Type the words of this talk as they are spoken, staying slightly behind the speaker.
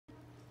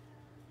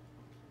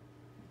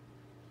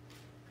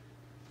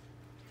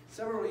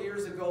Several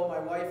years ago, my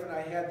wife and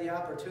I had the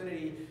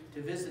opportunity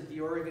to visit the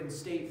Oregon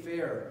State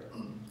Fair.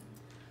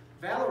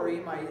 Valerie,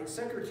 my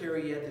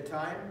secretary at the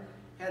time,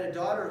 had a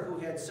daughter who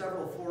had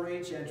several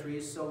 4-H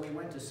entries, so we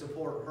went to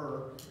support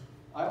her.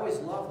 I always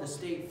love the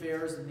state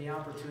fairs and the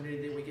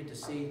opportunity that we get to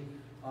see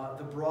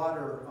the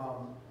broader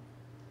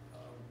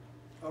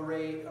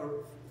array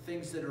of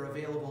things that are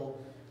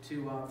available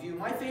to view.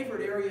 My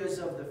favorite areas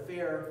of the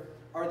fair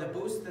are the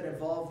booths that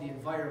involve the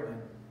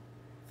environment.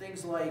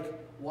 Things like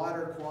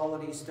water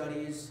quality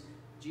studies,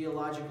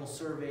 geological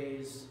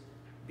surveys,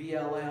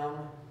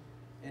 BLM,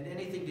 and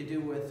anything to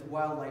do with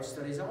wildlife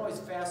studies. I'm always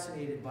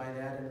fascinated by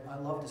that, and I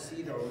love to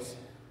see those.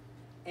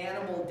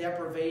 Animal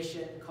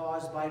deprivation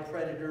caused by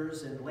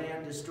predators and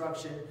land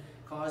destruction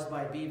caused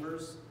by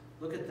beavers.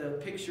 Look at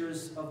the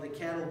pictures of the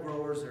cattle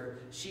growers or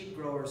sheep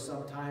growers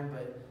sometime,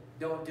 but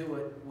don't do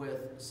it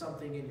with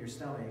something in your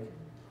stomach.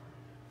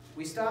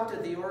 We stopped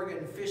at the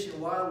Oregon Fish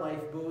and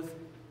Wildlife booth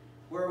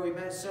where we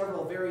met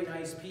several very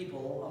nice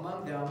people.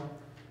 Among them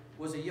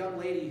was a young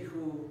lady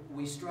who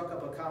we struck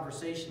up a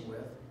conversation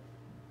with,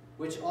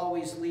 which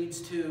always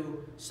leads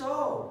to,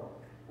 "So,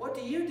 what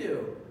do you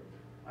do?"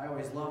 I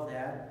always love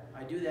that.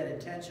 I do that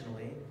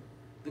intentionally.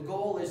 The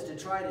goal is to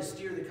try to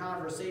steer the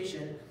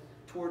conversation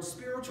towards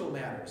spiritual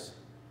matters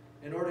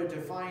in order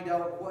to find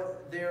out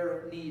what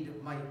their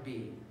need might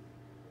be.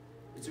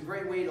 It's a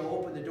great way to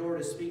open the door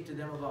to speak to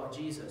them about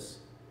Jesus.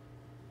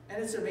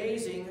 And it's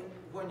amazing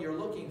when you're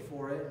looking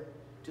for it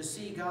to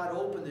see God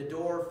open the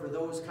door for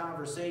those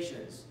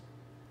conversations.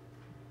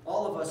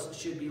 All of us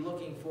should be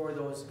looking for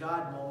those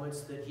God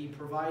moments that He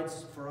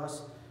provides for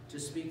us to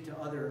speak to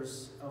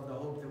others of the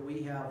hope that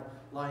we have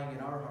lying in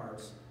our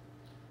hearts.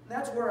 And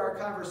that's where our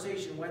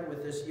conversation went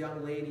with this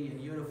young lady in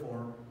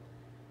uniform.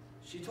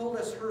 She told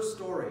us her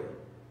story.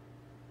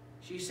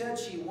 She said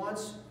she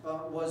was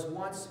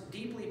once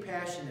deeply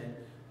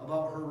passionate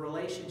about her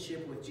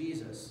relationship with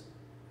Jesus.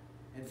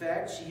 In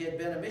fact, she had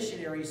been a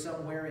missionary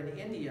somewhere in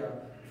India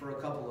for a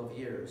couple of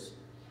years.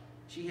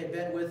 She had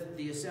been with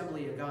the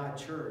Assembly of God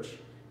Church.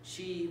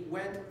 She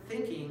went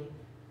thinking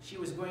she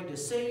was going to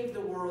save the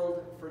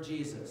world for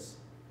Jesus.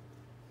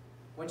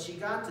 When she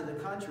got to the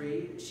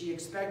country, she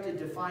expected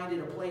to find it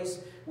a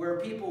place where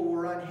people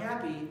were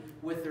unhappy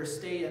with their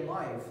stay in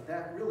life.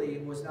 That really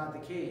was not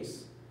the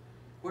case.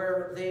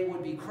 Where they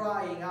would be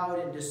crying out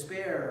in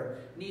despair,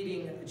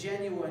 needing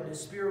genuine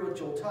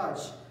spiritual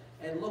touch,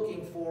 and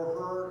looking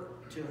for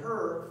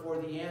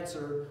the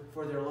answer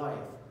for their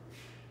life.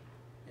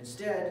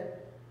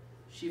 Instead,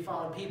 she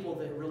found people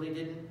that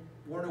really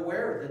weren't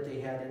aware that they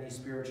had any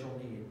spiritual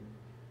need.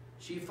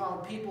 She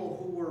found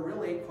people who were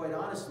really, quite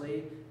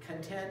honestly,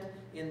 content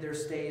in their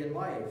stay in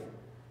life.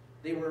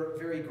 They were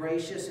very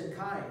gracious and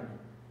kind,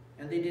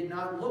 and they did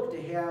not look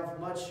to have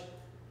much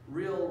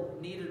real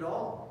need at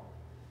all.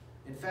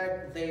 In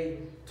fact, they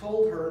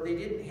told her they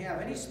didn't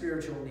have any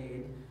spiritual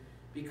need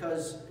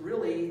because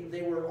really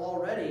they were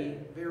already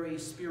very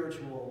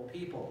spiritual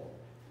people.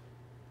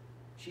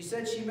 She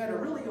said she met a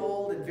really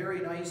old and very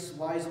nice,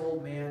 wise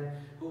old man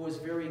who was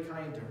very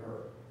kind to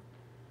her.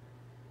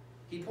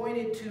 He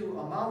pointed to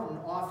a mountain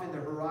off in the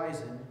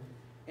horizon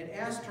and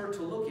asked her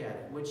to look at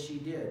it, which she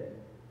did.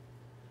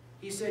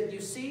 He said, "You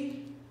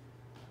see,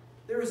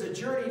 there is a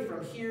journey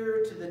from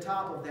here to the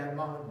top of that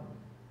mountain.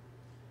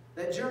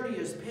 That journey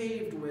is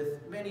paved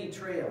with many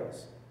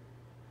trails.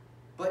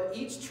 But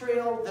each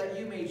trail that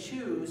you may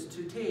choose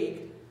to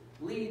take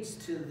leads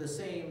to the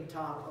same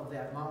top of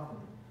that mountain.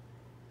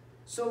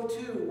 So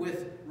too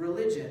with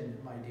religion,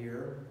 my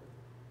dear.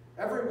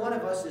 Every one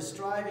of us is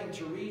striving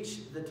to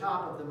reach the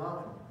top of the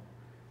mountain.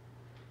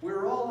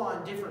 We're all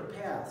on different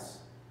paths,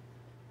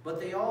 but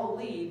they all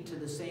lead to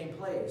the same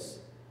place.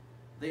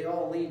 They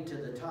all lead to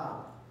the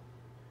top.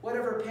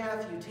 Whatever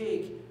path you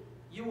take,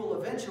 you will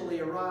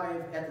eventually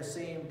arrive at the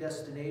same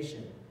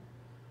destination.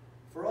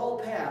 For all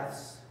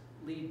paths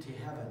lead to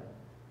heaven."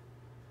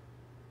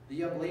 The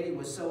young lady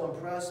was so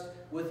impressed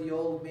with the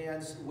old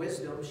man's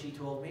wisdom, she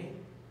told me.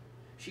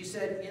 She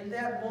said, "In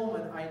that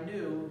moment I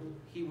knew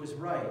he was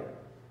right."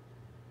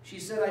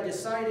 She said, "I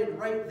decided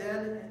right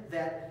then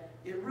that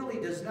it really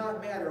does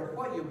not matter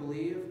what you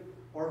believe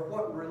or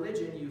what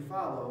religion you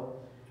follow,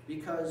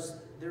 because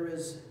there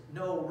is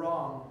no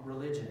wrong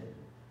religion.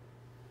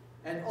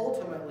 And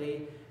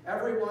ultimately,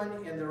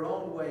 everyone in their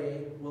own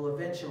way will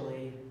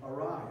eventually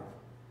arrive."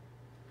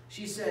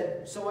 She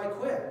said, "So I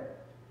quit,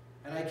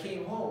 and I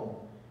came home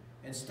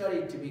and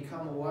studied to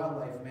become a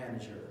wildlife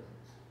manager."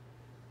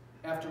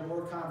 After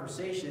more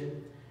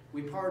conversation,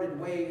 we parted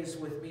ways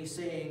with me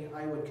saying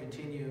I would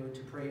continue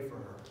to pray for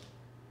her.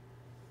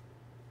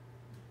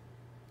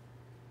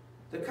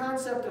 The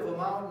concept of a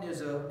mountain is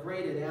a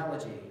great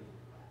analogy.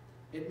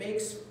 It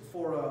makes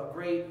for a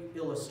great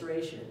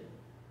illustration.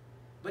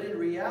 But in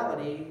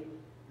reality,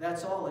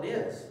 that's all it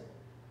is.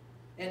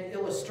 An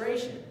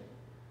illustration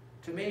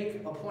to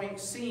make a point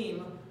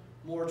seem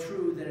more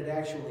true than it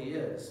actually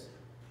is.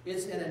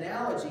 It's an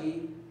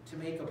analogy to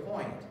make a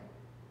point.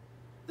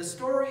 The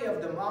story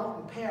of the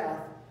mountain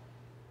path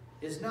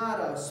is not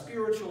a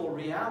spiritual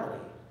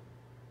reality.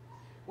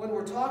 When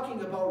we're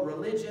talking about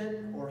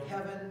religion or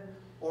heaven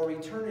or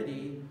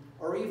eternity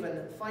or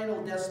even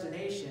final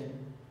destination,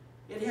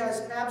 it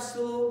has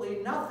absolutely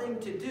nothing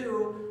to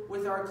do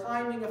with our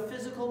climbing a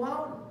physical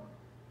mountain.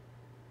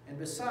 And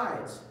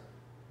besides,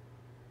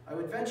 I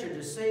would venture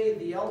to say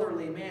the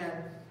elderly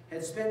man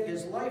had spent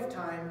his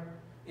lifetime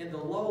in the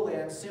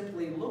lowlands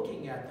simply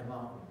looking at the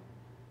mountain.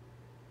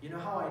 You know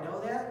how I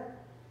know that?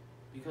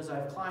 Because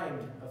I've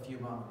climbed a few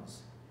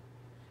mountains.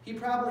 He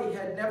probably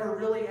had never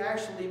really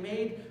actually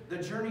made the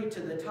journey to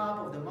the top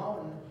of the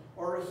mountain,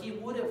 or he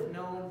would have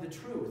known the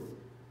truth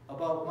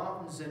about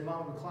mountains and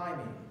mountain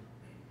climbing.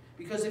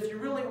 Because if you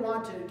really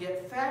want to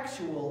get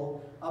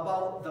factual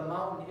about the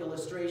mountain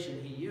illustration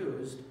he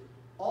used,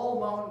 all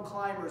mountain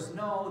climbers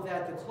know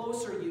that the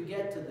closer you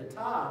get to the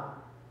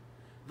top,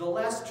 the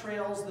less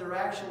trails there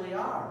actually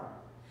are.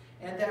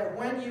 And that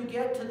when you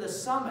get to the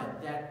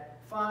summit, that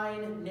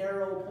fine,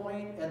 narrow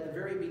point at the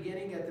very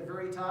beginning, at the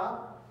very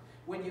top,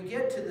 when you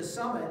get to the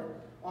summit,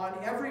 on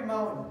every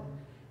mountain,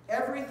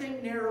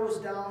 everything narrows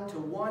down to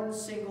one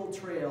single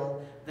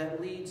trail that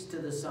leads to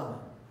the summit.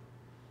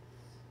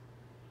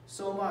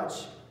 So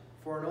much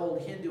for an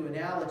old Hindu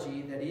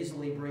analogy that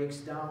easily breaks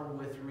down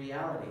with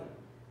reality.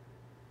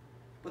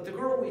 But the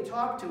girl we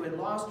talked to had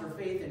lost her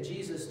faith in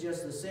Jesus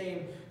just the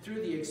same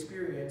through the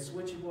experience,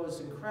 which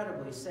was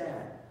incredibly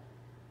sad.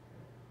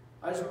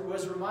 I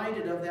was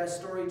reminded of that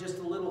story just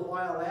a little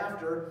while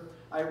after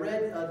I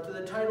read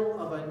the title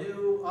of a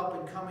new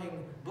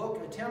up-and-coming book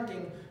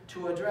attempting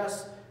to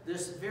address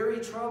this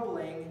very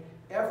troubling,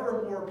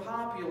 ever more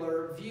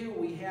popular view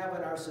we have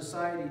in our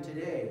society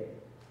today.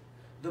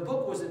 The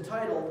book was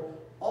entitled,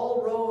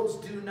 "All Roads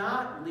Do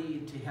Not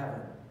Lead to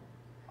Heaven."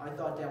 I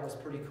thought that was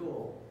pretty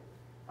cool.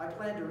 I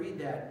plan to read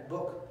that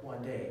book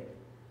one day.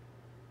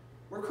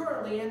 We're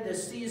currently in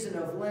this season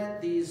of Lent,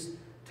 these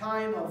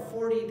time of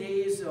 40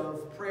 days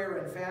of prayer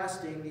and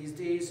fasting, these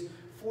days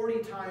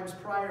 40 times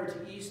prior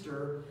to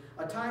Easter,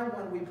 a time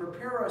when we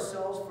prepare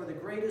ourselves for the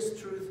greatest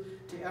truth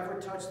to ever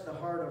touch the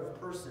heart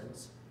of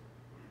persons.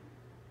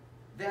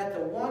 That the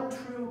one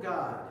true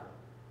God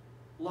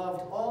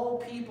loved all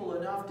people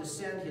enough to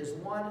send his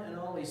one and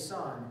only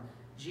Son,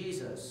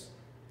 Jesus,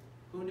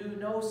 who knew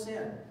no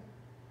sin,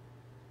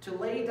 to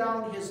lay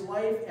down his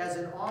life as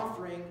an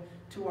offering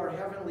to our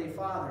Heavenly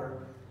Father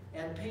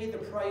and pay the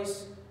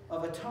price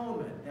of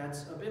atonement.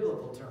 That's a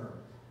biblical term.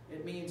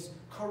 It means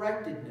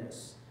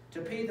correctedness, to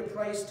pay the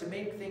price to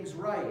make things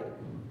right,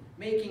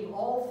 making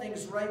all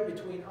things right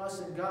between us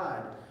and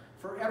God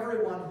for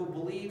everyone who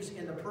believes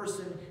in the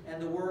person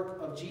and the work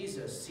of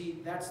Jesus.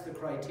 See, that's the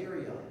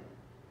criteria.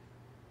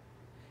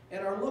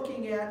 And are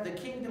looking at the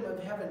Kingdom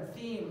of Heaven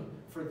theme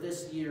for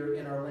this year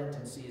in our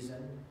Lenten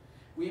season,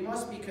 we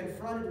must be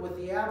confronted with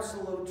the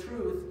absolute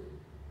truth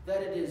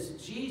that it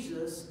is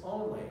Jesus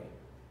only.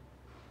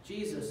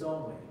 Jesus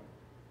only.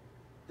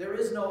 There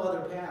is no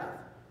other path.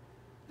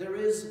 There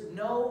is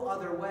no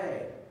other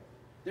way.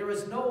 There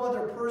is no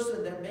other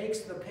person that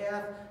makes the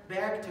path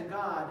back to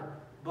God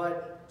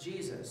but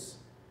Jesus.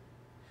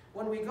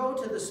 When we go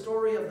to the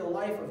story of the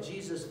life of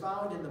Jesus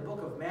found in the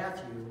book of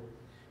Matthew,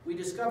 we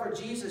discover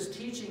Jesus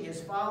teaching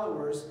his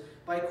followers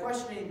by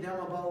questioning them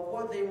about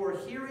what they were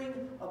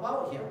hearing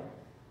about him.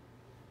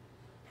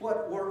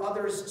 What were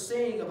others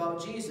saying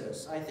about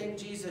Jesus? I think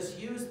Jesus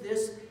used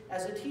this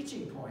as a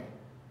teaching point,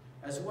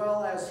 as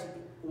well as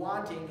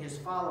wanting his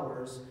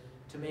followers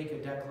to make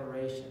a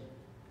declaration.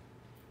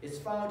 It's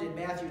found in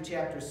Matthew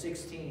chapter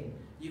 16.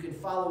 You can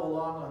follow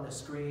along on the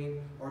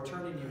screen or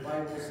turn in your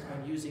Bibles.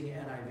 I'm using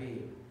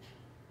NIV.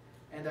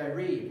 And I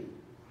read,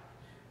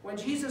 "When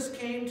Jesus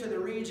came to the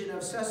region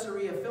of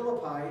Caesarea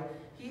Philippi,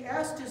 he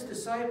asked his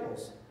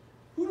disciples,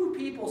 'Who do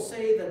people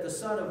say that the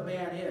Son of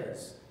Man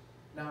is?'"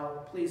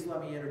 Now, please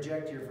let me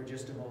interject here for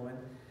just a moment.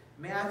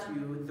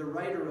 Matthew, the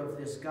writer of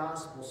this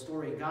gospel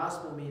story,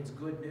 gospel means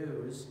good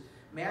news.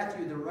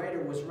 Matthew, the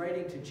writer, was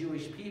writing to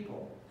Jewish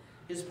people.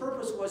 His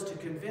purpose was to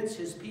convince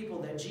his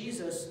people that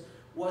Jesus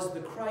was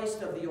the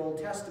Christ of the Old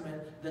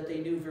Testament that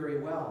they knew very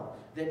well,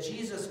 that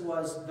Jesus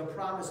was the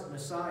promised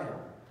Messiah,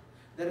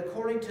 that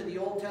according to the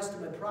Old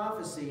Testament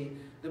prophecy,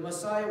 the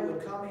Messiah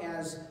would come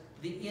as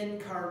the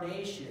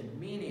incarnation,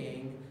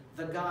 meaning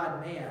the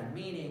God-man,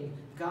 meaning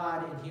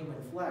God in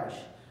human flesh.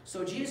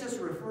 So Jesus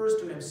refers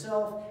to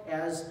himself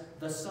as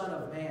the Son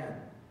of Man,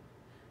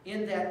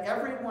 in that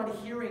everyone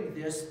hearing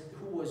this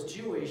who was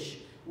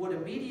Jewish would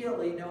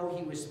immediately know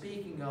he was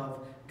speaking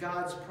of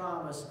God's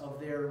promise of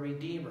their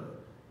Redeemer,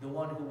 the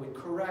one who would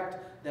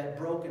correct that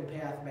broken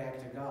path back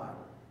to God.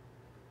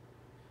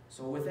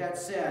 So with that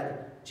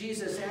said,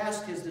 Jesus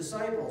asked his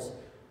disciples,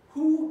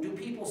 "Who do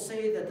people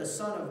say that the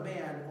Son of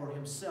Man or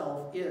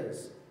himself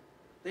is?"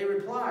 They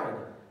replied,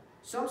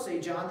 "Some say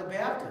John the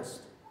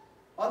Baptist,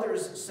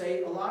 others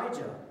say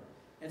Elijah,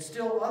 and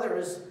still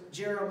others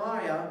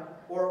Jeremiah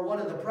or one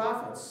of the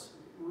prophets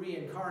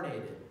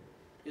reincarnated."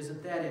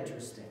 Isn't that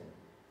interesting?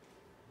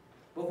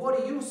 "But what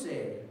do you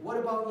say? What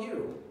about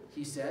you?"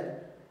 he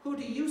said. "Who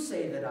do you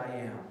say that I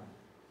am?"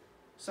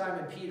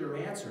 Simon Peter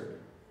answered,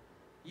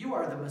 "You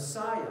are the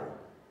Messiah,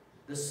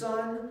 the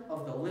Son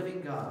of the living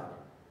God."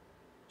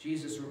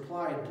 Jesus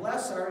replied,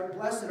 Blessed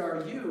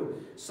are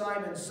you,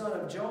 Simon, son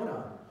of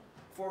Jonah,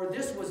 for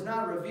this was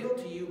not revealed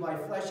to you by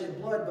flesh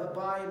and blood, but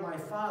by my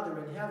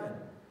Father in heaven.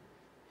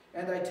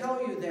 And I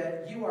tell you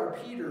that you are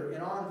Peter,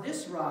 and on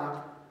this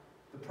rock,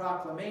 the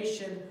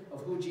proclamation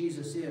of who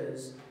Jesus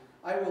is,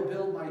 I will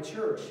build my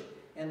church,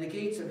 and the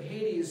gates of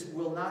Hades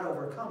will not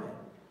overcome it.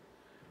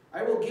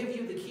 I will give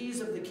you the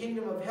keys of the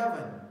kingdom of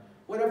heaven.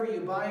 Whatever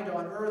you bind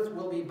on earth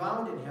will be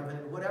bound in heaven,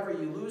 and whatever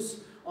you loose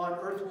on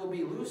earth will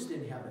be loosed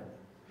in heaven.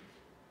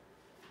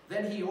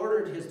 Then he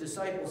ordered his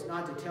disciples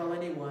not to tell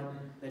anyone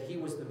that he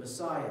was the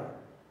Messiah.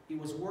 He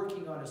was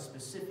working on a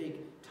specific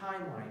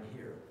timeline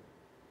here.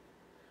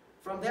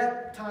 From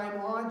that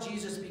time on,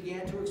 Jesus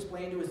began to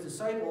explain to his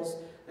disciples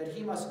that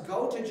he must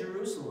go to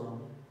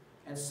Jerusalem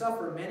and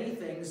suffer many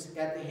things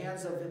at the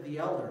hands of the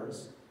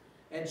elders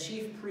and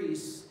chief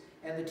priests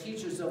and the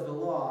teachers of the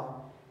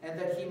law, and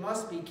that he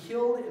must be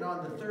killed and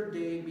on the third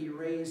day be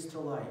raised to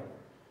life.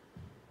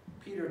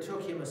 Peter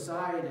took him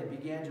aside and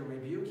began to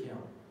rebuke him.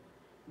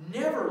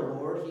 Never,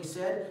 Lord, he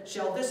said,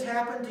 shall this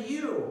happen to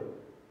you.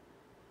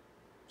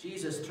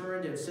 Jesus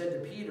turned and said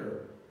to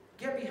Peter,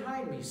 Get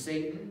behind me,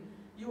 Satan.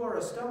 You are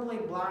a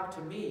stumbling block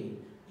to me.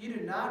 You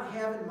do not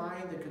have in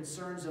mind the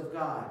concerns of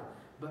God,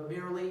 but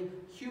merely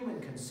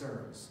human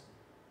concerns.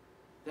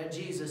 Then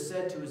Jesus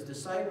said to his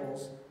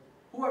disciples,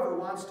 Whoever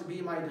wants to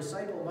be my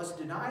disciple must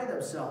deny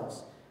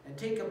themselves and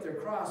take up their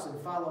cross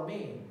and follow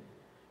me.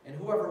 And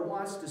whoever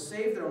wants to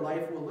save their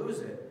life will lose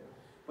it.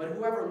 But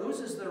whoever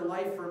loses their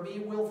life for me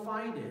will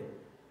find it.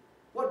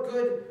 What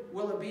good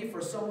will it be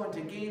for someone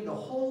to gain the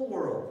whole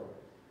world,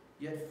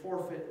 yet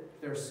forfeit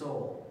their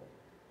soul?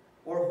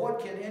 Or what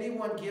can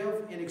anyone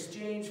give in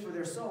exchange for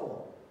their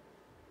soul?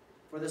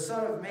 For the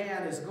Son of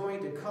Man is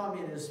going to come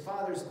in his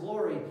Father's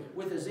glory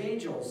with his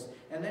angels,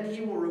 and then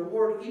he will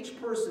reward each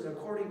person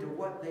according to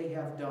what they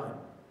have done.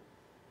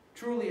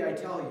 Truly I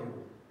tell you,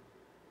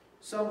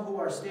 some who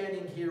are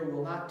standing here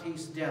will not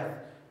taste death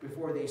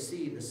before they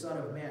see the Son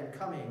of Man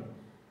coming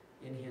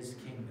in his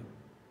kingdom.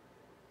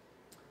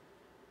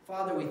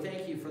 Father, we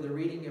thank you for the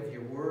reading of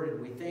your word,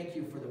 and we thank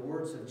you for the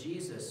words of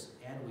Jesus,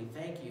 and we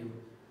thank you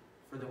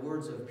for the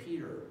words of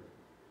Peter.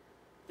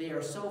 They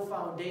are so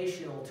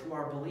foundational to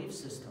our belief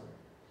system.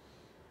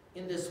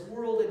 In this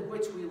world in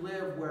which we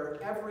live,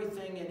 where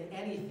everything and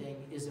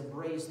anything is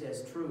embraced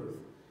as truth,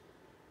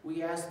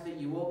 we ask that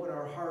you open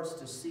our hearts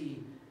to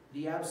see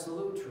the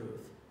absolute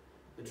truth,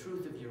 the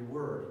truth of your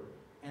word,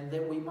 and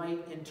that we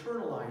might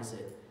internalize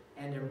it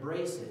and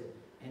embrace it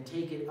and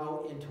take it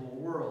out into a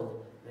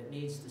world that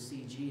needs to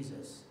see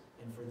Jesus.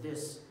 And for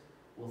this,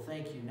 we'll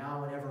thank you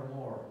now and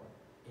evermore.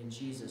 In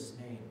Jesus'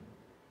 name,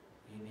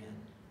 amen.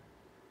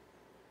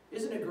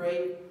 Isn't it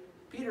great?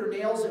 Peter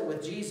nails it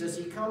with Jesus.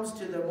 He comes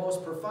to the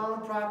most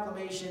profound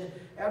proclamation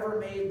ever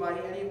made by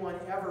anyone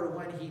ever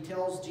when he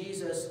tells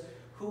Jesus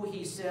who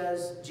he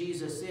says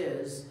Jesus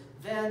is.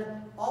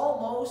 Then,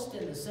 almost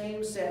in the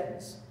same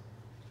sentence,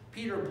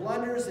 Peter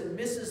blunders and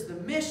misses the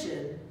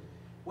mission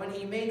when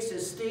he makes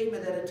his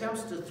statement that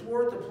attempts to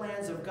thwart the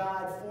plans of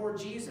God for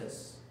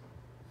Jesus.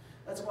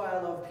 That's why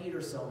I love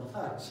Peter so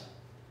much.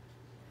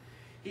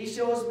 He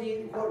shows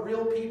me what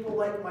real people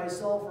like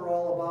myself are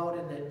all about,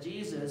 and that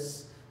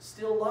Jesus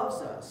still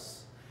loves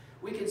us.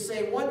 We can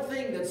say one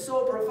thing that's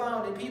so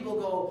profound and people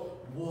go,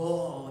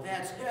 whoa,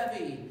 that's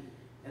heavy.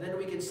 And then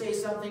we can say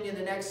something in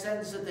the next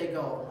sentence that they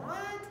go, what?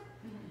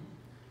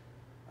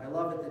 I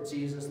love it that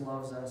Jesus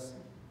loves us.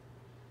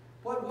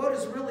 What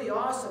is really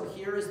awesome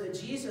here is that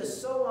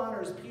Jesus so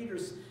honors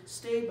Peter's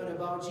statement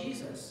about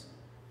Jesus.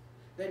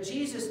 That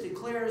Jesus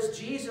declares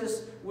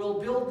Jesus will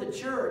build the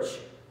church,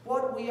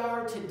 what we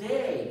are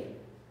today,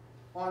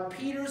 on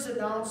Peter's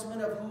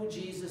announcement of who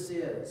Jesus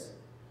is.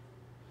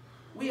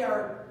 We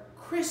are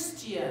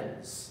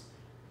Christians,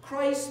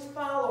 Christ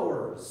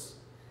followers,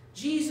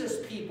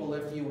 Jesus people,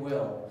 if you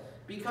will,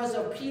 because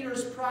of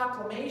Peter's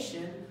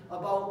proclamation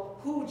about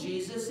who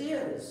Jesus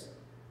is.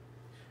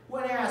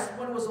 When asked,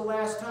 when was the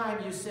last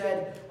time you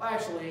said,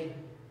 actually,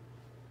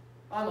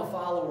 I'm a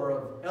follower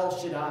of El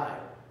Shaddai.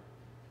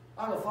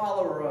 I'm a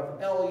follower of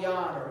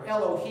Elyon or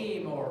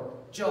Elohim or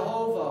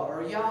Jehovah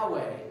or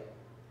Yahweh.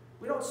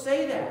 We don't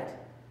say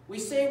that. We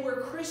say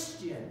we're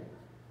Christian.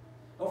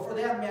 Or for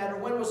that matter,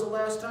 when was the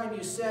last time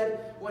you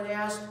said, when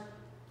asked,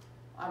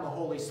 I'm a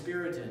Holy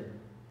Spiritan?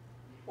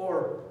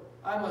 Or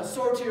I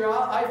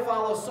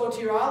follow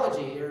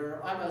soteriology, or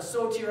I'm a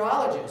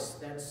soteriologist.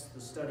 That's the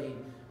study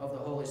of the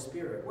Holy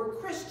Spirit. We're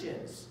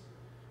Christians.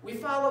 We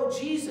follow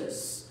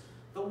Jesus,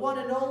 the one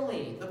and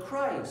only, the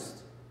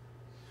Christ.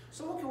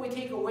 So what can we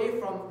take away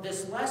from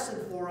this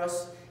lesson for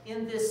us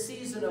in this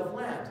season of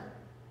Lent?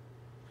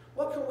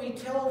 What can we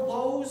tell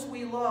those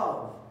we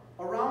love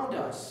around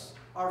us,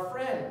 our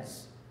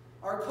friends,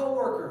 our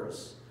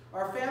co-workers,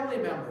 our family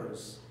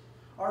members,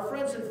 our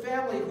friends and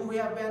family who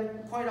have been,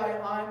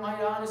 I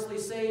might honestly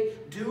say,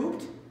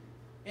 duped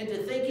into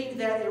thinking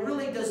that it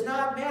really does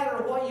not matter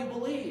what you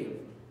believe?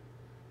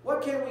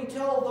 What can we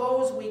tell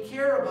those we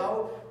care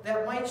about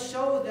that might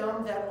show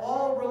them that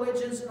all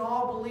religions and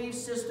all belief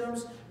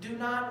systems do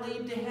not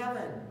lead to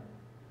heaven?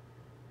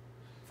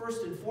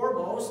 First and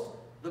foremost,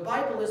 the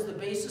Bible is the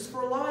basis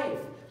for life.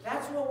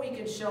 That's what we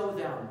can show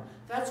them.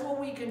 That's what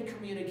we can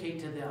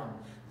communicate to them.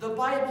 The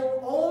Bible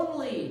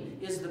only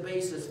is the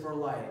basis for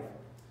life.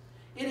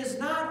 It is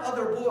not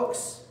other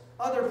books,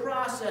 other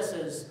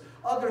processes,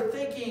 other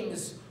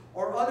thinkings,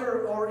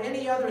 or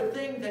any other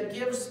thing that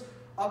gives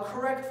a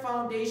correct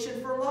foundation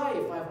for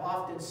life. I've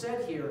often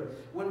said here,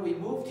 when we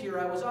moved here,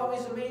 I was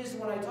always amazed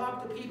when I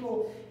talked to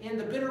people in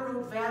the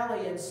Bitterroot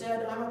Valley and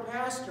said, I'm a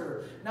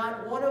pastor.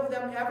 Not one of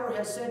them ever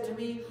has said to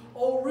me,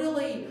 oh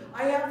really,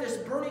 I have this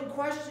burning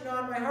question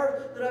on my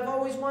heart that I've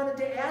always wanted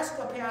to ask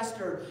a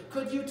pastor.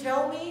 Could you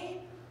tell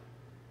me?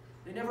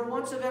 They never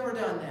once have ever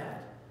done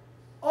that.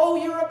 Oh,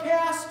 you're a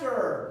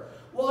pastor.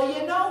 Well,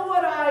 you know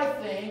what I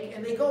think?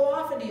 And they go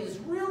off into these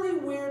really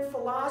weird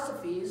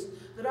philosophies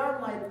that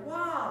I'm like,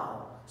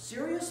 wow,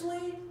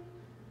 seriously?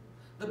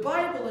 The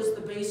Bible is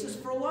the basis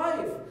for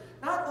life,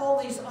 not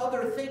all these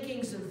other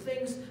thinkings and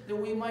things that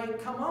we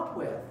might come up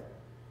with.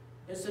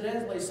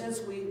 Incidentally, since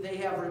they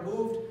have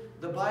removed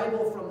the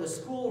Bible from the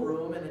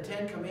schoolroom and the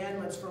Ten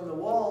Commandments from the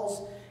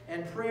walls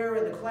and prayer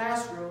in the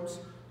classrooms,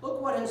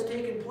 look what has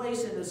taken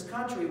place in this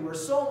country. We're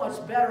so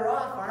much better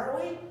off,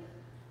 aren't we?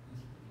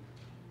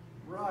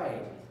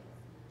 Right.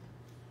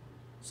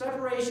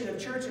 Separation of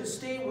church and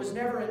state was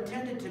never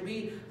intended to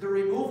be the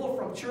removal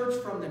from church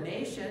from the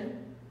nation.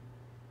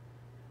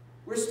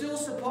 We're still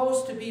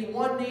supposed to be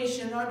one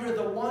nation under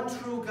the one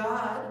true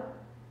God.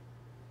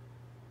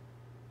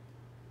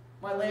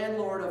 My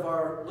landlord of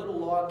our little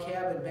log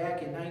cabin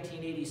back in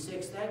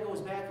 1986, that goes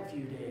back a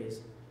few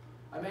days.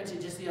 I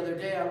mentioned just the other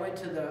day, I went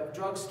to the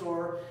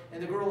drugstore,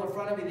 and the girl in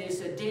front of me, they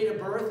said date of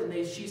birth,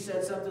 and she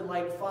said something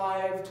like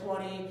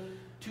 5/20,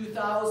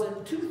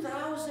 2000.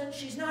 2000?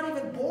 She's not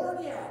even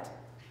born yet.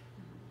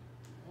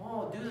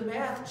 Oh, do the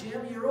math,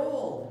 Jim, you're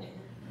old.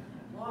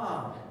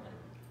 Wow.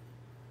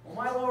 Well,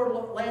 my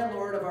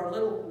landlord of our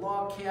little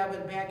log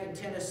cabin back in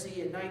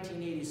Tennessee in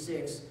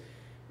 1986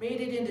 made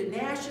it into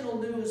national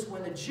news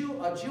when a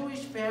Jewish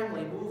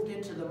family moved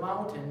into the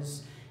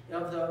mountains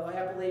of the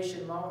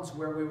Appalachian Mountains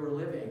where we were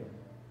living.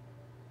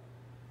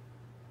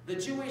 The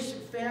Jewish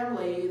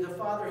family, the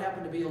father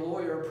happened to be a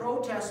lawyer,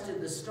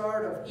 protested the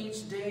start of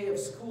each day of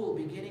school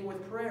beginning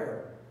with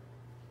prayer,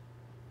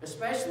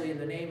 especially in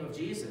the name of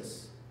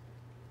Jesus.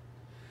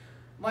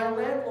 My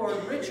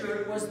landlord,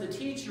 Richard, was the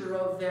teacher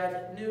of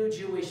that new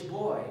Jewish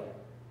boy.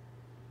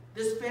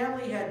 This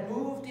family had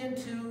moved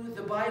into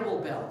the Bible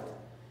Belt,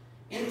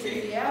 into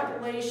the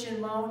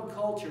Appalachian mountain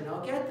culture. Now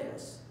get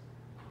this,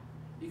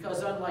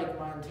 because unlike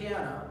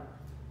Montana,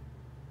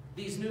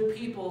 these new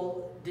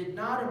people did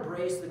not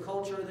embrace the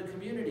culture of the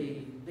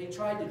community. They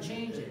tried to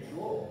change it.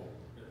 Whoa,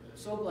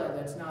 so glad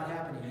that's not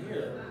happening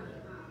here.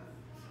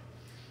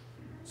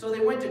 So they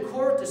went to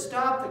court to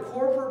stop the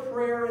corporate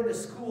prayer in the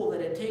school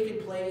that had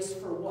taken place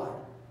for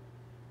what?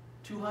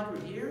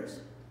 200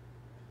 years?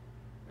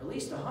 At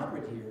least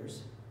 100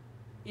 years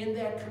in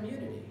that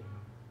community.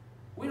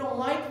 We don't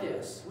like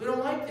this. We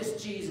don't like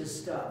this Jesus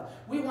stuff.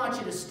 We want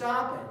you to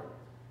stop it.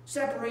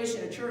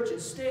 Separation of church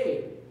and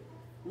state.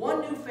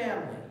 One new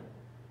family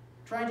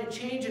trying to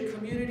change a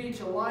community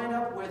to line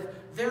up with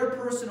their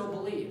personal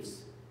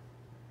beliefs.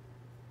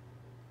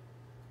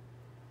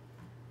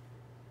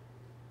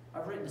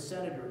 I've written to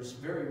senators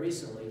very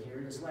recently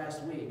here, this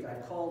last week.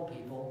 I've called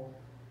people.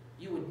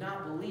 You would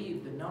not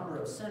believe the number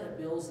of Senate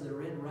bills that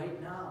are in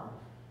right now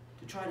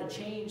to try to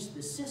change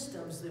the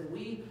systems that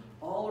we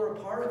all are a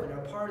part of and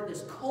are part of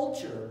this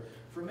culture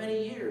for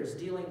many years,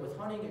 dealing with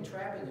hunting and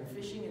trapping and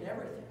fishing and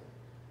everything.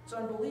 It's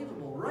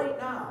unbelievable. Right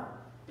now,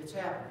 it's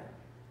happening.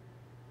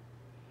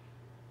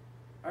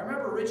 I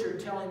remember Richard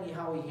telling me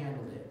how he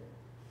handled it.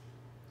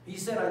 He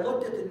said, I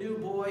looked at the new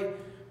boy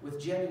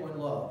with genuine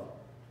love.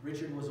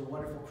 Richard was a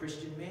wonderful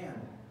Christian man.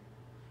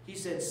 He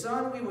said,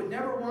 son, we would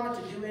never want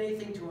to do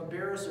anything to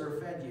embarrass or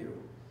offend you,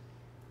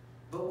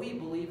 but we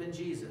believe in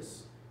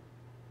Jesus.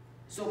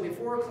 So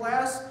before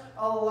class,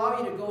 I'll allow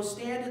you to go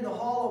stand in the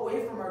hall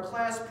away from our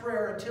class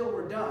prayer until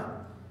we're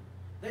done.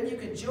 Then you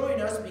can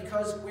join us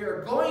because we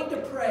are going to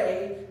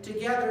pray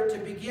together to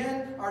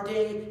begin our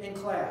day in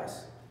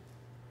class.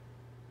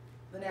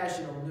 The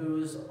national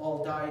news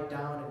all died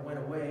down and went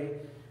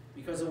away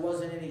because there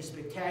wasn't any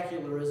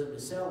spectacularism to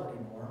sell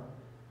anymore.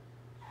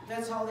 But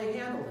that's how they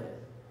handled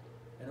it,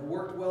 and it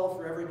worked well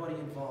for everybody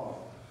involved.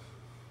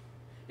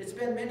 It's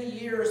been many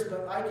years,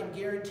 but I can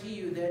guarantee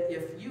you that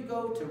if you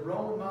go to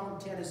Roan Mountain,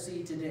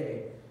 Tennessee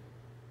today,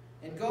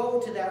 and go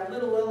to that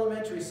little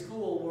elementary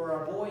school where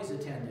our boys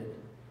attended,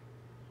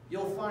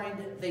 you'll find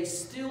they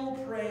still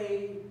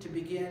pray to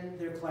begin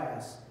their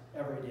class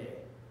every day.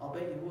 I'll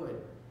bet you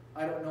would.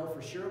 I don't know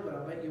for sure, but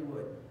I'll bet you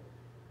would.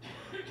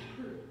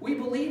 We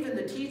believe in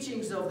the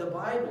teachings of the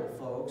Bible,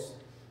 folks.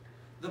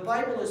 The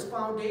Bible is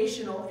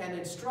foundational and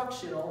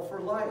instructional for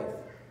life,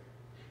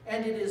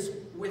 and it is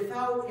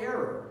without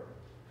error.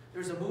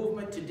 There's a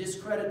movement to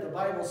discredit the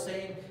Bible,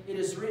 saying it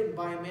is written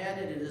by men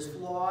and it is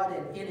flawed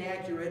and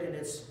inaccurate in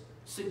its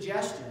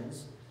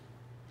suggestions.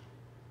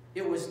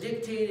 It was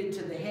dictated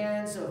to the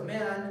hands of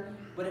men,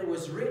 but it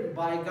was written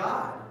by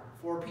God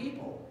for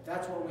people.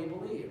 That's what we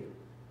believe.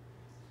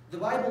 The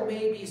Bible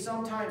may be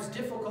sometimes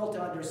difficult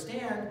to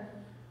understand,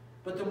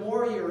 but the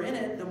more you're in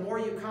it, the more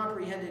you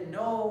comprehend and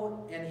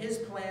know, and His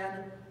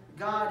plan,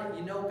 God,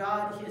 you know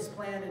God, His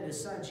plan, and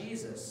His Son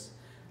Jesus.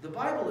 The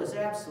Bible is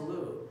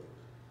absolute.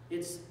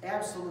 It's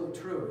absolute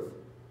truth.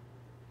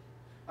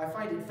 I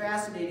find it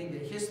fascinating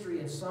that history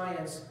and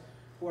science,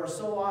 who are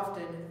so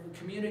often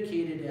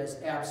communicated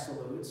as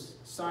absolutes,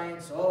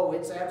 science, oh,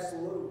 it's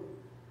absolute.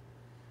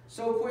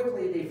 So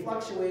quickly they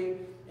fluctuate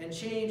and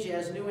change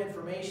as new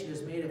information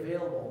is made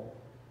available.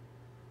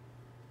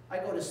 I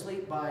go to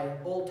sleep by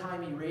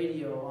old-timey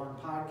radio on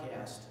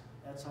podcast.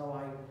 That's how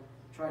I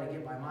try to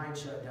get my mind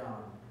shut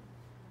down.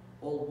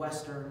 Old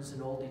westerns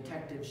and old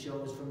detective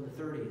shows from the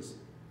 30s.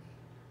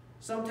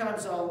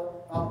 Sometimes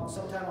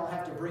I'll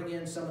have to bring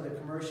in some of the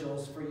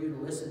commercials for you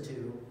to listen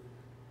to.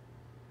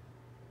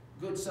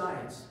 Good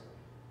science.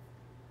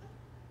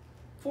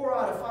 4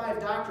 out of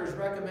 5 doctors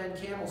recommend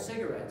Camel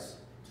cigarettes.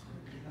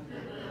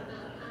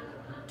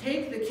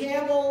 Take the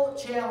Camel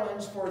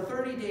challenge for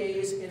 30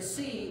 days and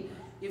see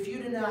if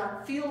you do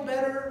not feel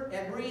better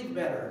and breathe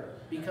better,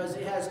 because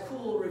it has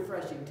cool,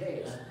 refreshing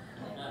taste.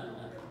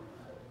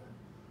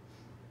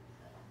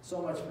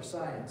 So much for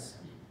science.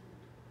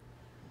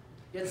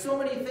 Yet so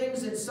many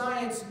things in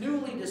science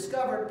newly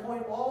discovered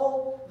point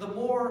all the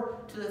more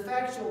to the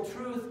factual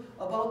truth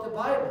about the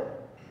Bible.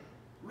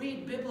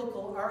 Read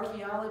Biblical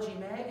Archaeology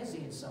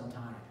magazine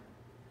sometime.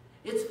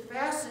 It's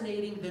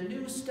fascinating, the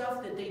new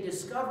stuff that they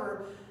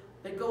discover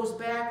that goes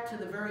back to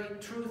the very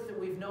truth that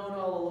we've known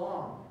all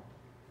along.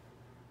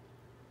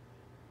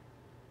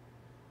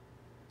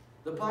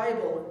 The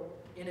Bible,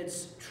 in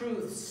its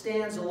truth,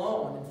 stands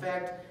alone. In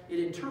fact, it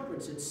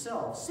interprets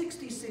itself.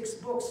 66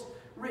 books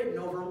written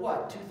over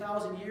what,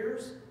 2,000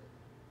 years?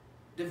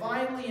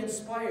 Divinely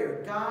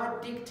inspired,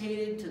 God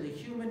dictated to the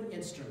human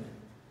instrument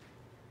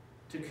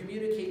to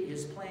communicate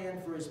His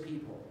plan for His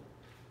people.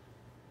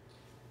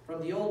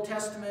 From the Old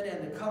Testament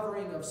and the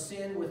covering of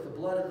sin with the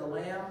blood of the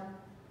Lamb,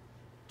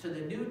 to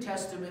the New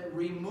Testament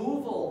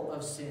removal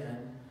of sin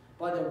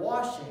by the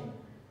washing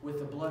with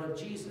the blood of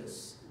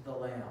Jesus, the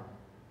Lamb.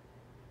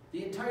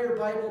 The entire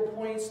Bible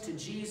points to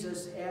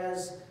Jesus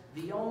as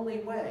the only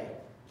way.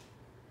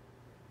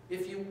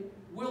 If you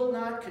will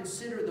not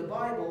consider the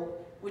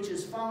Bible, which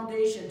is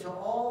foundation to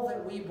all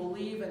that we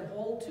believe and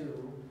hold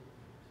to,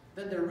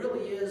 then there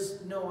really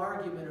is no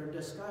argument or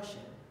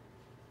discussion,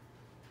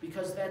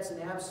 because that's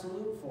an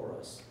absolute for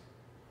us.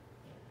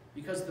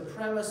 Because the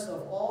premise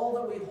of all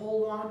that we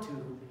hold on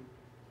to,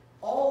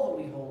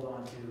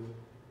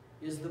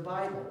 is the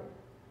Bible.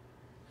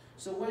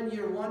 So when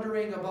you're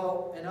wondering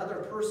about another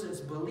person's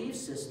belief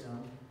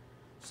system,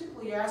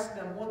 simply ask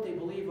them what they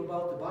believe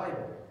about the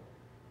Bible.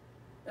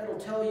 That'll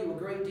tell you a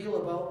great deal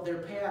about their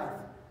path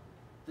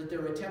that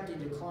they're attempting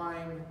to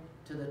climb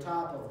to the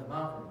top of the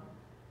mountain.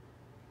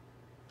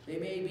 They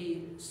may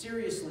be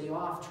seriously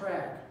off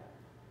track.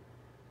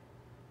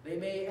 They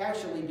may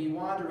actually be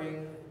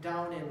wandering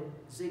down in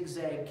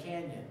Zigzag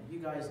Canyon. You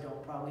guys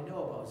don't probably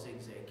know about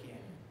Zigzag Canyon.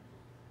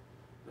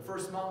 The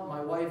first mountain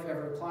my wife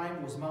ever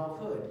climbed was Mount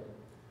Hood.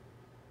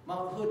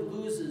 Mount Hood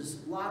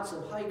loses lots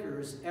of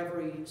hikers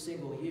every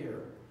single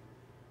year.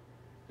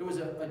 There was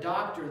a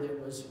doctor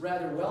that was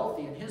rather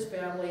wealthy, and his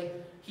family,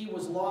 he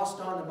was lost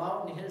on the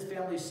mountain, and his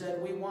family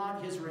said, we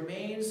want his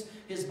remains,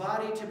 his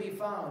body to be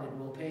found, and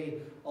we'll pay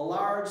a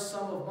large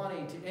sum of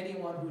money to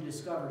anyone who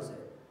discovers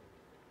it.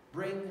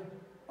 Bring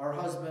our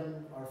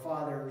husband, our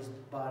father's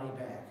body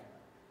back.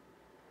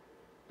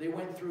 They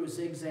went through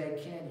Zigzag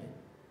Canyon.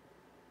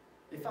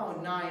 They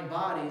found 9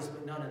 bodies,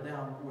 but none of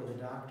them were the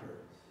doctor.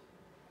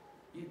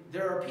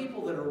 There are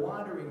people that are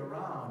wandering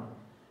around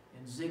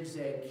in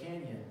Zigzag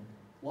Canyon,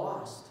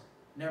 lost,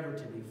 never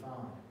to be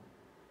found.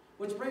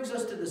 Which brings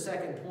us to the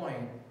second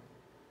point.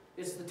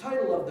 It's the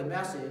title of the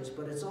message,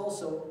 but it's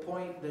also a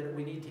point that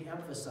we need to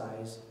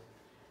emphasize,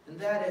 and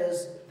that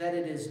is that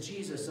it is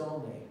Jesus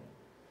only.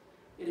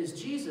 It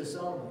is Jesus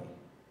only.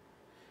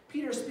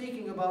 Peter,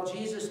 speaking about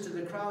Jesus to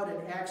the crowd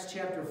in Acts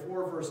chapter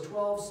 4, verse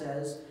 12,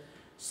 says,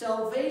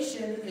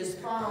 salvation is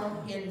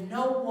found in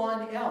no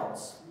one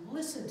else.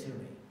 Listen to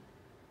me.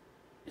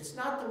 It's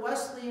not the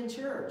Wesleyan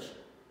Church.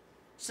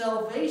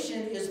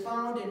 Salvation is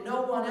found in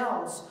no one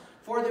else,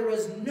 for there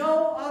is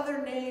no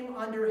other name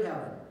under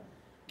heaven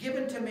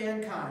given to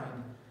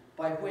mankind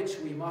by which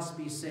we must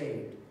be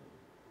saved.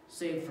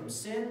 Saved from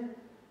sin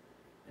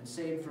and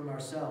saved from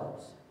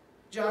ourselves.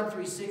 John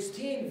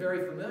 3:16,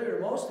 very familiar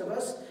to most of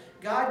us.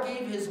 God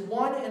gave His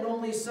one and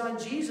only Son,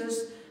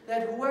 Jesus,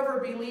 that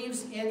whoever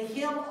believes in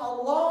Him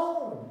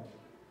alone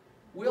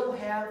will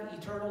have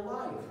eternal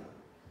life.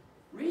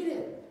 Read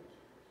it.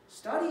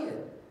 Study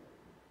it.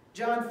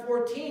 John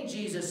 14,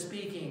 Jesus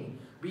speaking,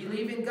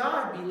 believe in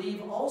God,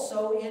 believe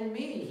also in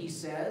me, He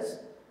says,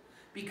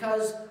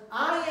 because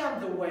I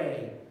am the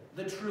way,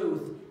 the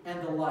truth,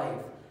 and the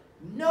life.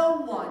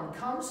 No one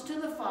comes to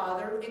the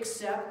Father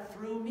except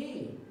through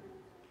me.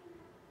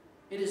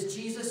 It is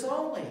Jesus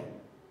only.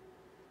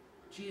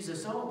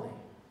 Jesus only.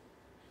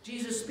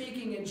 Jesus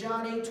speaking in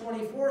John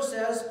 8:24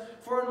 says,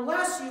 For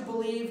unless you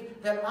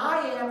believe that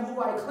I am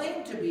who I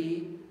claim to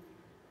be,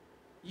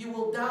 you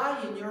will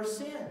die in your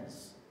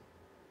sins,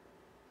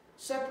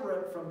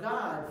 separate from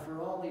God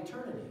for all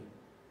eternity.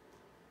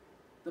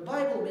 The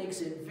Bible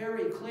makes it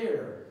very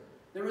clear.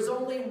 There is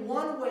only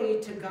one way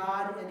to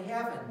God in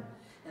heaven,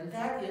 and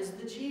that is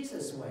the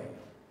Jesus way.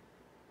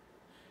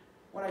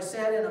 When I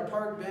sat on a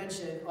park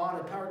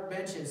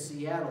bench in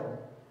Seattle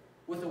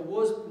with a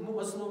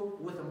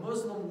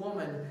Muslim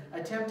woman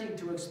attempting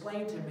to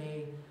explain to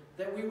me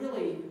that we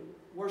really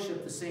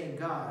worship the same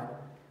God,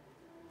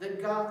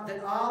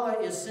 that Allah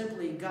is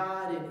simply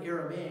God in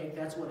Aramaic,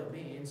 that's what it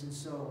means, and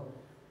so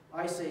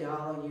I say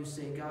Allah, you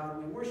say God,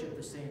 we worship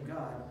the same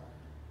God.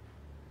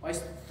 My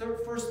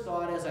first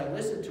thought as I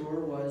listened to her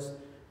was,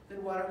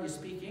 then why don't you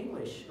speak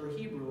English or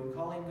Hebrew and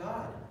call him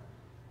God?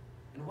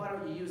 And why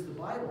don't you use the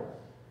Bible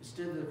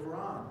instead of the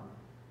Quran?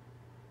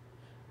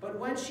 But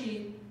when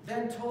she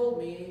then told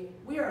me,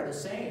 we are the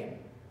same,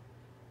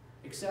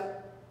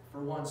 except for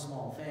one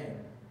small thing.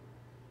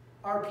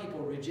 Our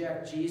people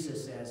reject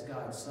Jesus as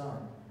God's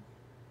Son.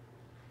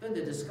 Then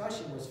the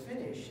discussion was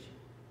finished.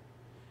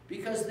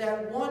 Because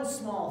that one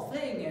small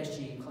thing, as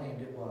she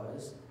claimed it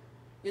was,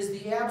 is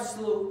the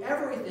absolute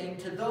everything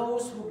to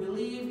those who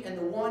believe in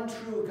the one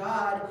true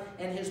God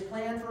and his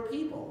plan for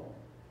people.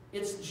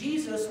 It's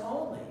Jesus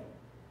only.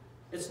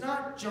 It's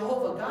not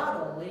Jehovah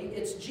God only,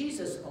 it's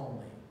Jesus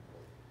only.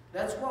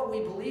 That's what we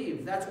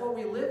believe, that's what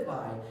we live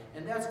by,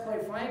 and that's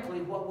quite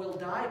frankly what we'll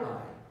die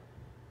by.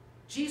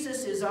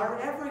 Jesus is our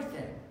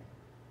everything.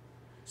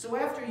 So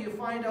after you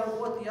find out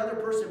what the other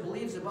person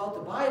believes about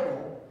the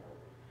Bible,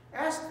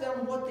 ask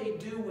them what they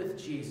do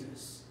with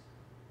Jesus,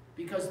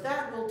 because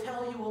that will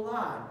tell you a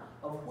lot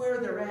of where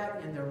they're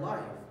at in their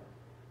life.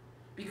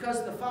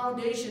 Because the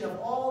foundation of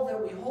all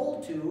that we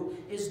hold to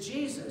is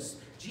Jesus.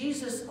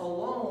 Jesus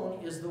alone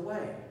is the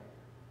way.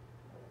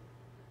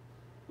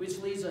 Which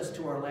leads us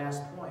to our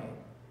last point.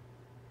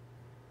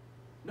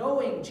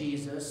 Knowing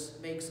Jesus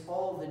makes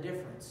all the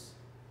difference.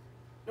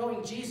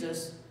 Knowing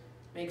Jesus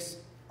makes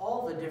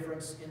all the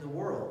difference in the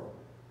world.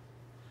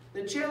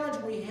 The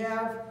challenge we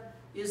have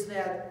is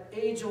that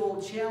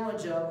age-old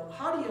challenge of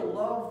how do you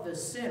love the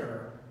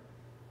sinner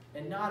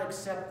and not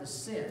accept the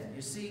sin?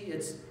 You see,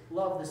 it's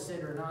love the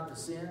sinner, not the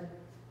sin.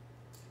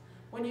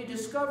 When you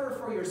discover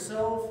for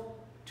yourself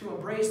to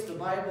embrace the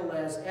Bible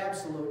as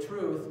absolute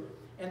truth,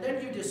 and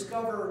then you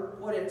discover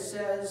what it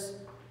says,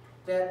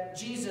 that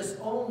Jesus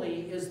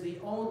only is the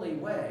only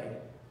way,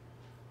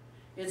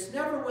 it's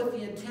never with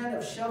the intent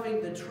of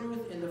shoving the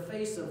truth in the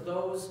face of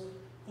those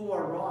who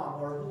are wrong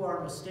or who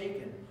are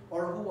mistaken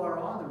or who are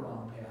on the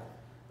wrong path.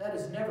 That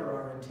is never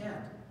our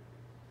intent.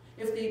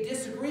 If they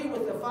disagree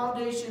with the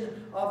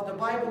foundation of the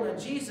Bible and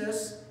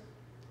Jesus,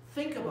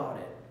 think about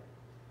it.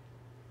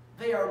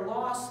 They are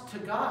lost to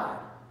God.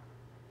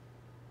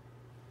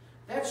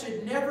 That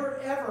should never,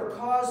 ever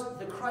cause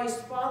the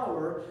Christ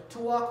follower to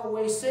walk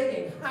away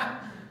saying,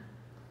 "Ha,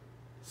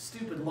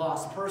 stupid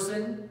lost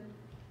person.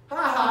 Ha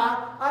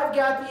ha, I've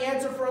got the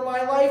answer for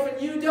my life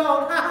and you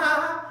don't. Ha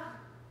ha."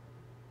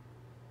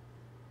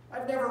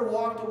 I've never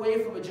walked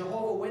away from a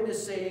Jehovah's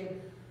Witness saying,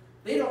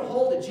 they don't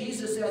hold to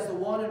Jesus as the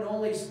one and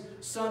only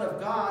Son of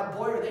God.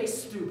 Boy, are they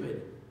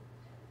stupid.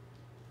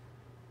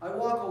 I don't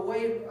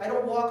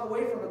walk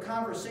away from a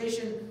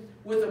conversation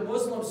with a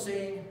Muslim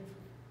saying,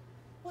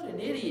 what an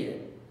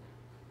idiot.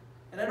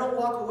 And I don't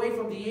walk away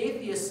from the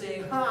atheist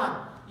saying,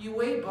 "Ha, you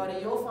wait, buddy,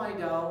 you'll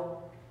find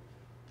out."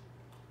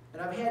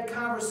 And I've had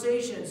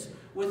conversations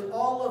with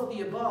all of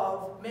the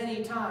above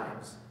many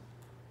times.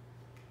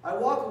 I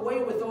walk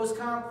away with those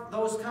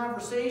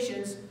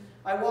conversations.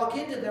 I walk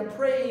into them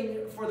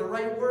praying for the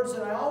right words,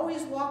 and I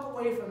always walk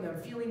away from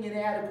them feeling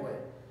inadequate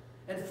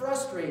and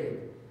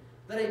frustrated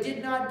that I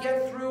did not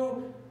get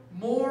through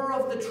more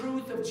of the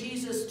truth of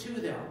Jesus to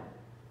them.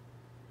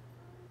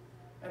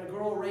 I had a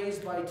girl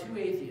raised by two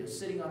atheists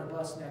sitting on a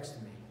bus next to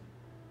me.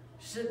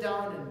 She sat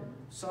down and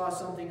saw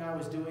something I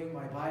was doing,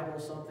 my Bible,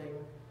 something.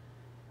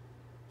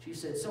 She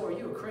said, "So are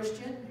you a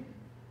Christian?"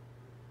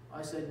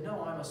 I said,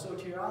 "No, I'm a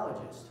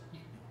soteriologist."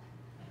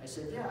 I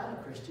said, "Yeah, I'm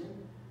a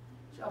Christian."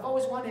 I've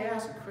always wanted to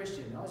ask a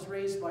Christian. I was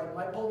raised by,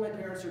 both my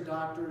parents are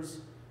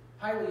doctors,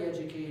 highly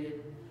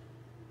educated,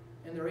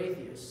 and they're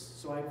atheists.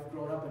 So I've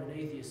grown up in an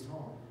atheist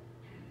home.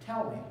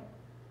 Tell me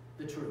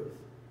the truth.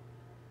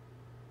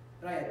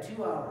 And I had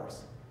 2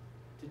 hours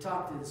to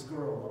talk to this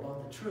girl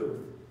about the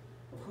truth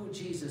of who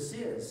Jesus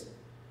is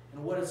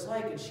and what it's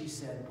like. And she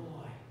said,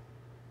 "Boy,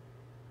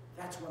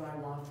 that's what I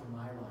want for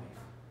my life."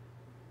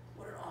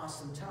 What an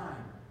awesome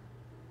time.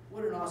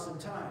 What an awesome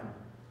time.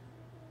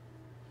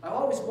 I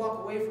always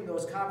walk away from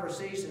those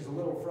conversations a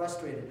little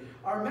frustrated.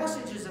 Our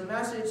message is a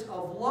message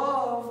of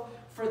love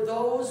for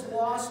those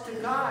lost to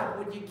God.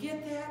 Would you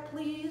get that,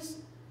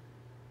 please?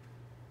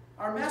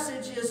 Our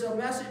message is a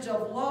message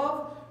of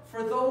love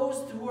for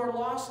those who are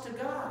lost to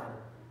God.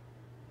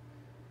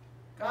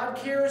 God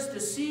cares to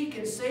seek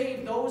and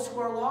save those who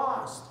are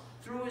lost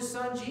through his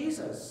Son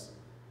Jesus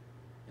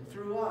and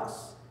through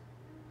us.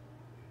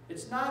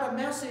 It's not a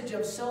message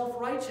of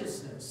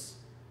self-righteousness.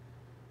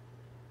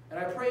 And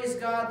I praise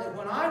God that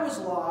when I was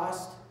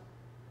lost,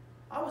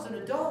 I was an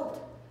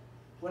adult.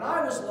 When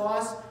I was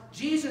lost,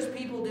 Jesus'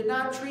 people did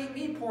not treat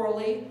me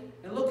poorly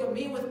and look at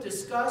me with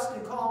disgust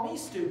and call me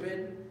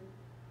stupid,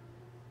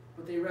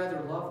 but they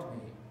rather loved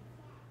me.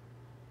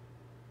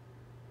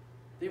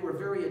 They were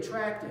very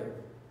attractive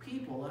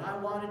people, and I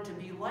wanted to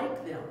be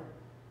like them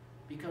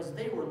because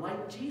they were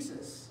like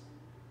Jesus.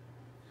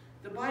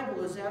 The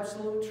Bible is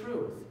absolute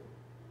truth.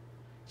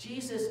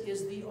 Jesus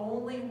is the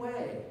only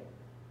way.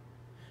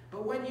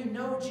 But when you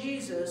know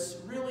Jesus,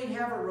 really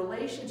have a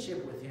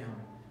relationship with him,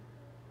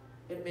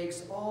 it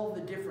makes all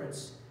the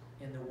difference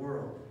in the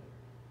world.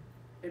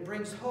 It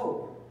brings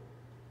hope,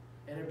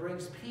 and it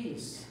brings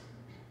peace,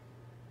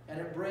 and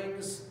it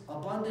brings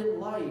abundant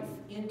life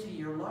into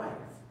your life.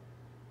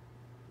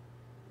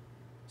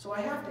 So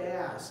I have to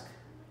ask,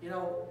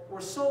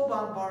 we're so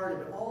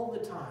bombarded all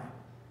the time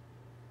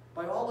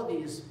by all of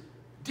these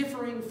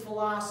differing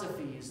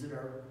philosophies that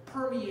are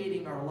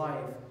permeating our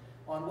life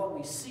on what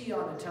we see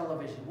on the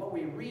television, what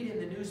we read in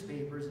the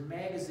newspapers and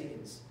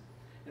magazines,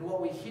 and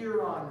what we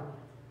hear on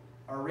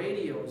our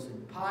radios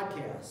and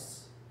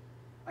podcasts.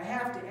 I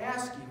have to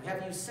ask you,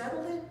 have you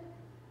settled it?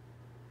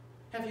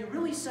 Have you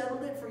really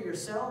settled it for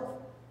yourself?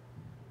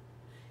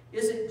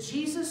 Is it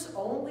Jesus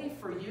only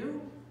for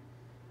you?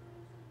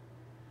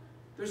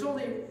 There's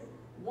only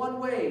one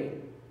way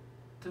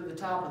to the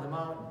top of the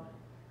mountain.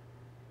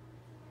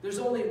 There's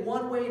only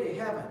one way to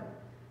heaven.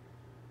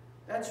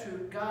 That's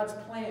through God's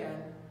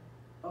plan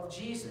of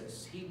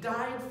Jesus. He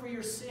died for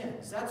your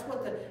sins. That's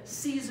what the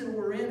season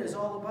we're in is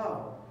all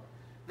about.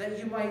 That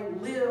you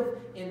might live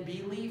in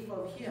belief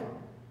of him.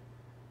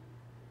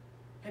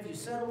 Have you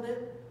settled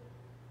it?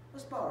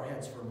 Let's bow our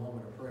heads for a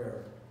moment of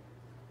prayer.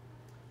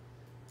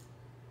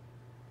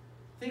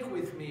 Think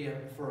with me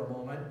for a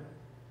moment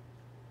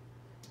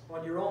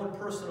on your own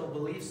personal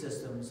belief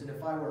systems. And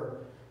if I were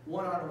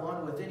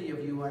one-on-one with any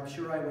of you, I'm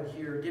sure I would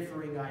hear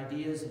differing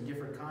ideas and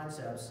different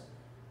concepts.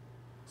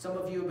 Some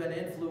of you have been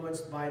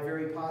influenced by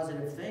very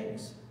positive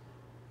things,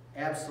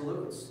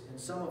 absolutes, and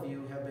some of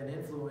you have been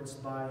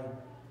influenced by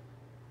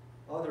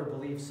other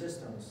belief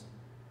systems.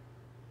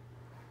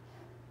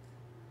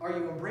 Are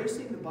you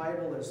embracing the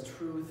Bible as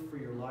truth for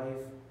your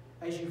life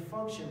as you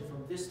function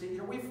from this day?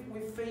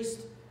 We've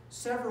faced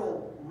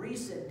several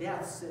recent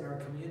deaths in our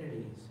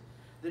communities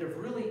that have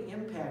really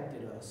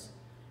impacted us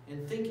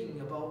in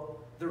thinking about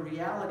the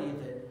reality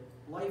that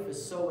life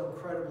is so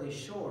incredibly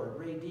short.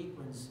 Ray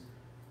Diekman's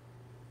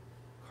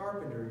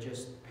carpenter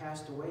just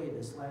passed away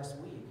this last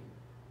week.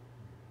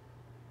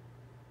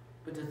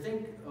 But to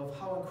think of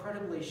how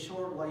incredibly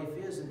short life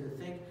is, and to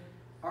think,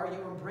 are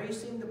you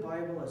embracing the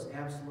Bible as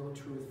absolute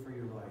truth for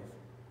your life?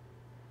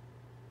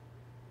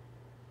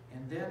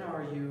 And then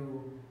are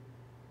you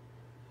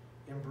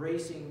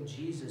embracing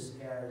Jesus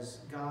as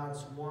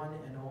God's one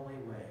and only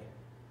way?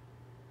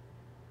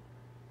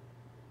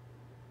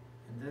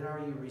 And then are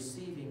you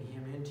receiving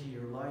him into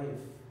your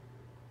life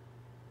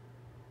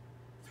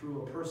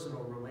through a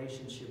personal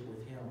relationship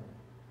with him?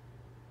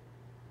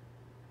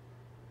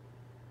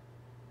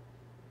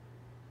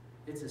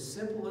 It's as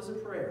simple as a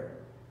prayer.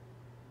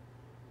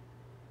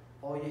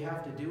 All you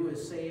have to do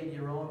is say in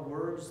your own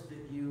words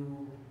that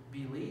you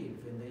believe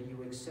and that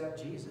you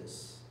accept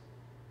Jesus.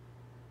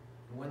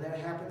 And when that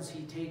happens,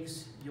 he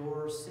takes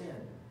your sin.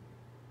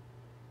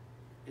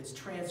 It's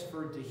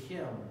transferred to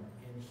him,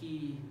 and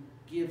he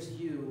gives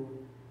you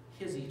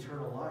his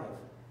eternal life.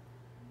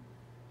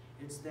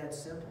 It's that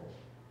simple.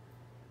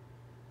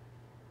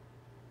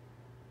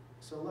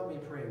 So let me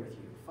pray with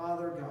you.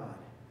 Father God,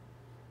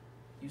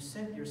 you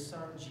sent your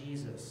Son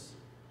Jesus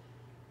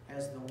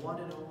as the one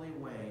and only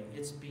way.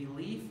 It's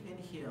belief in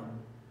him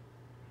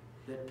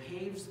that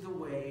paves the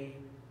way,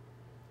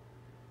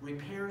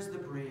 repairs the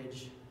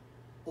bridge,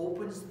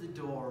 opens the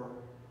door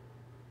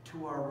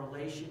to our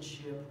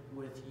relationship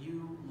with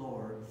you,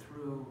 Lord,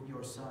 through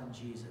your Son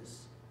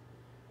Jesus.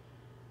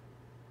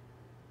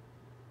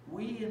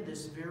 We, in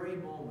this very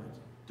moment,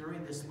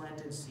 during this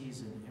Lenten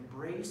season,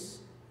 embrace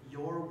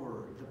your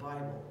word, the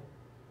Bible,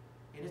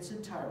 in its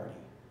entirety.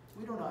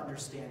 We don't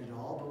understand it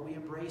all, but we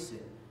embrace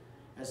it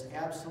as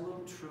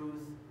absolute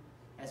truth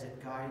as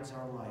it guides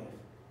our life.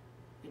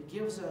 It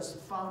gives us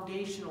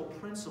foundational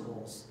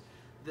principles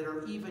that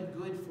are even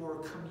good for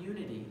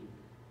community.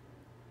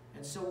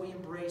 And so we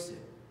embrace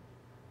it.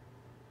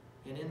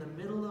 And in the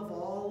middle of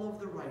all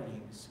of the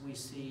writings, we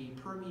see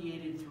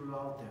permeated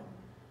throughout them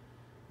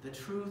the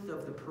truth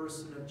of the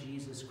person of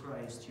Jesus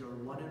Christ, your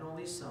one and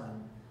only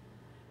Son,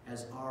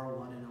 as our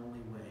one and only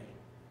way.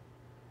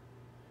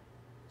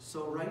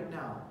 So right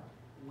now,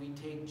 we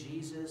take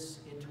Jesus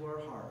into our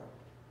heart.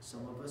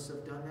 Some of us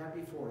have done that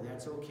before.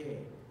 That's okay.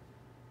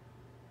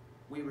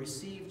 We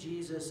receive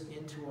Jesus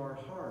into our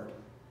heart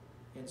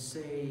and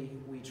say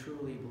we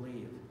truly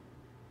believe.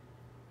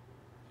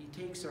 He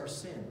takes our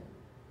sin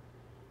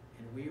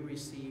and we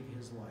receive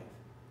his life.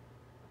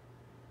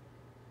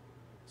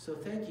 So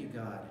thank you,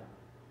 God,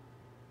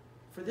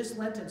 for this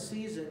Lenten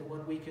season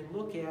when we can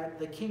look at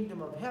the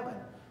kingdom of heaven.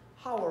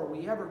 How are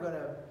we ever going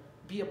to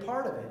be a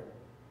part of it?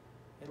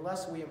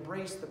 unless we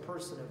embrace the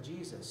person of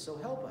Jesus. So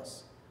help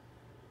us.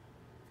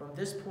 From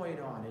this point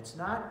on, it's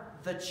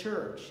not the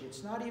church.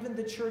 It's not even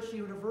the church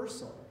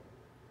universal.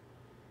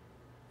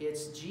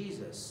 It's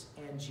Jesus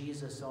and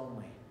Jesus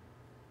only.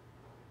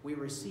 We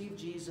receive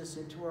Jesus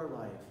into our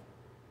life,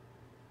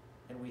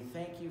 and we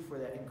thank you for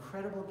that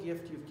incredible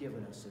gift you've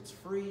given us. It's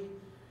free.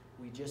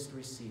 We just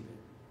receive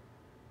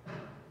it.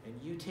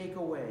 And you take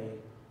away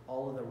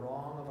all of the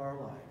wrong of our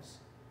lives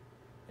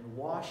and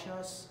wash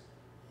us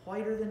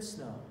whiter than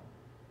snow.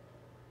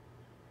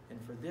 And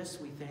for this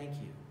we thank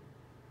you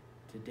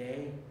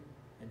today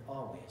and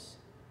always.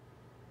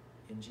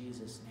 In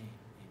Jesus' name.